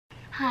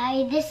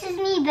Hi, this is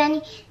me,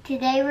 Benny.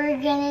 Today we're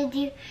gonna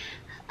do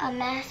a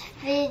math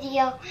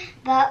video,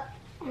 but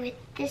with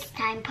this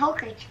time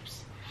poker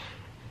chips.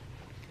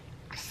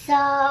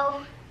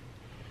 So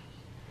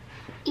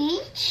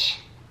each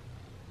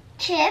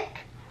chip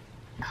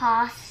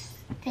costs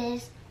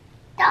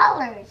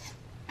 $dollars.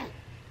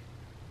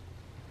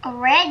 A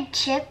red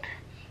chip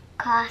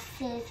costs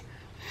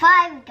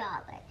 $5.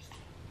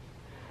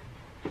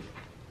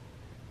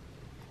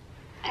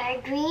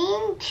 A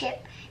green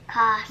chip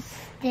costs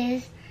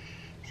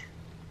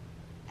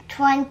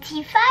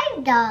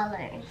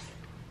 $25.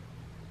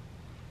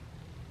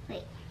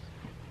 Wait.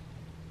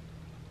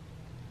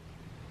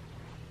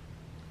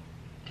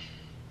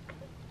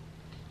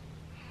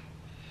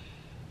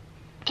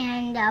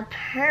 And a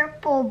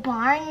purple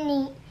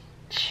Barney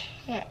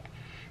chip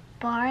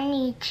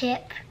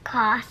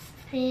costs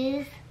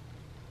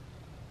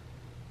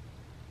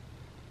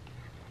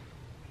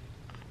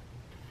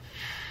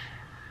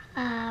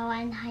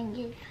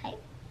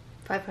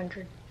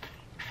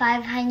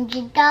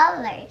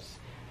 $500.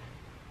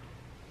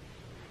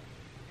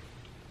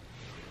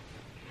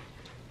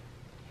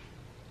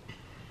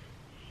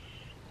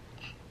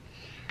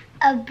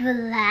 A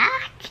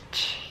black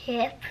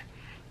chip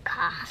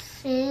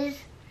costs $100.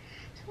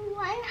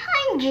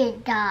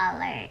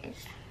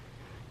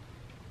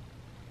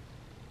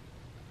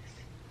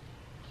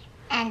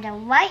 And a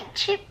white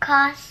chip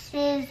costs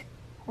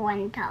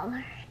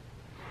 $1.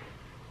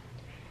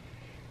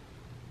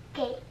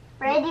 Okay,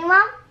 ready,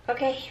 Mom?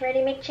 Okay, ready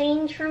to make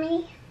change for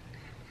me?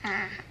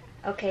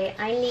 Okay,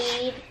 I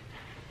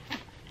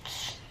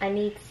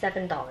need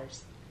 $7.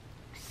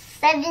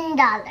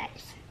 $7.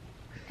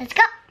 Let's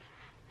go.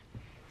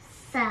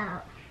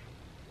 So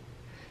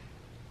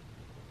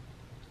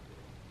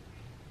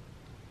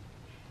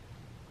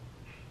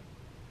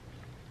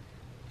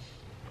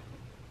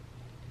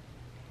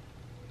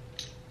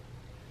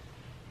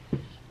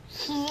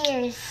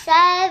here's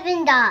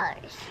 $7.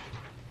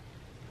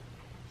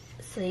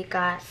 So you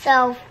got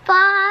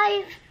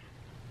 5,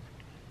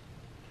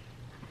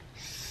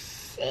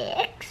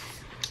 6,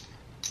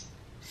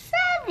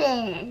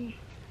 7.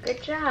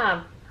 good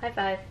job. High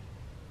five.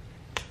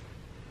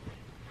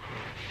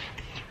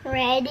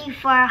 Ready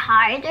for a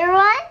harder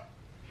one?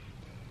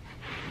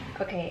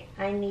 Okay,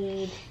 I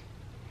need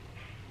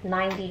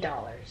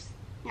 $90.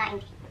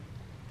 90.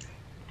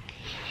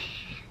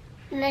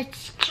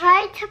 Let's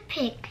try to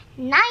pick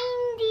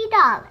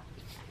 $90.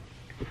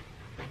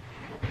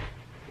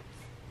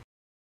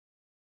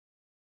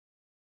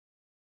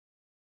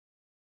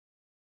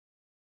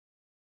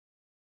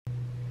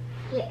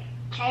 Here,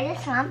 try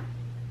this one.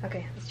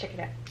 Okay, let's check it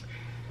out.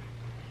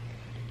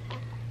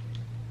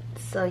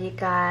 So you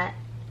got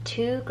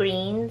 2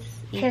 greens.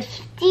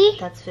 50.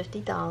 That's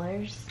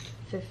 $50.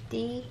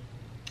 50,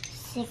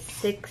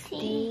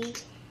 60,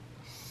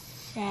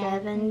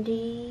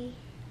 70,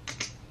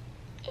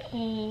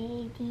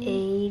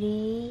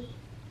 80,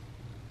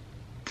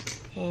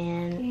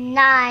 and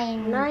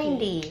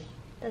 90.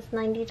 That's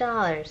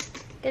 $90.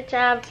 Good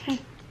job.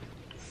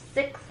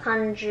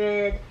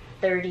 $630.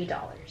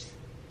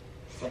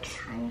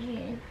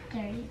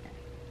 $630.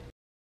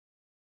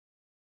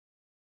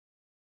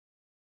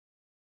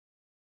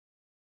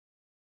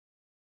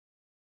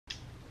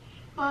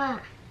 Wow.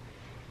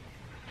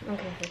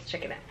 Okay, let's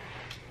check it out.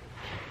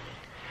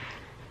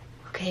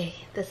 Okay,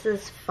 this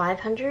is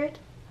 500,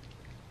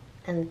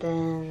 and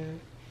then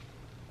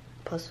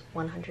plus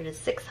 100 is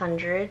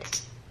 600,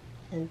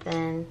 and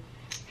then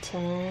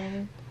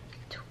 10,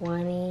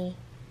 20,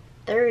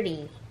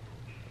 30.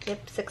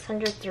 Yep,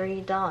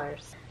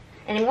 $630.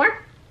 Any more?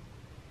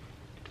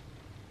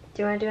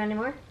 Do you want to do any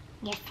more?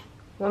 Yes.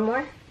 One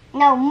more?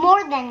 No,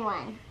 more than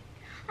one.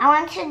 I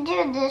want to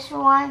do this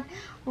one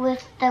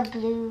with the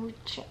blue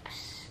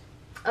chips.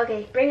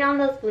 Okay, bring on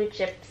those blue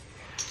chips.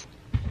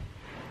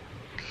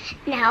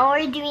 Now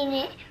we're doing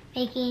it,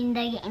 making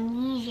the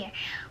game easier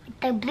with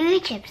the blue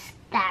chips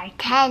that are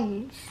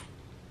 10s.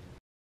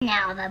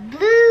 Now the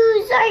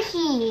blues are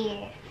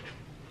here.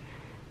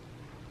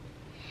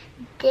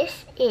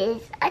 This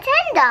is a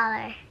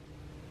 $10.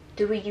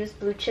 Do we use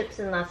blue chips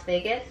in Las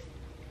Vegas?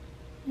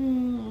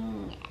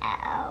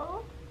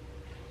 No.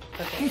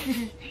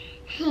 Okay.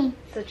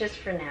 So just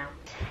for now.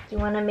 Do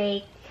you want to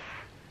make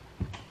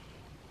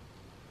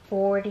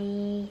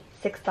 $46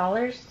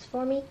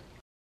 for me?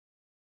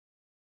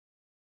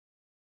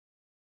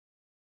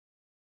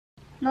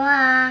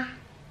 Mwah.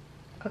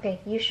 Okay,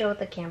 you show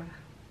the camera.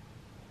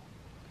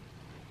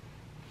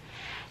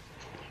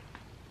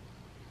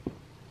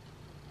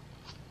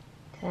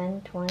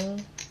 $10,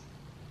 $20,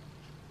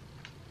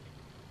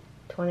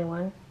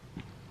 $21,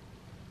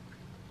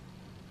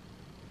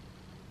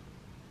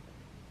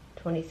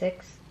 $26,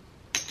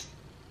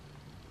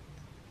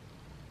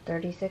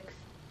 $36,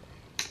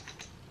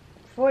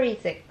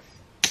 $46.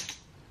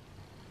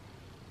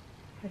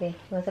 Okay, you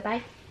want to say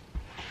bye?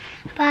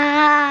 Bye.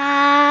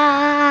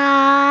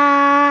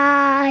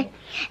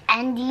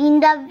 Ending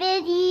the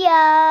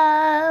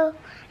video.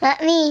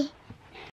 Let me.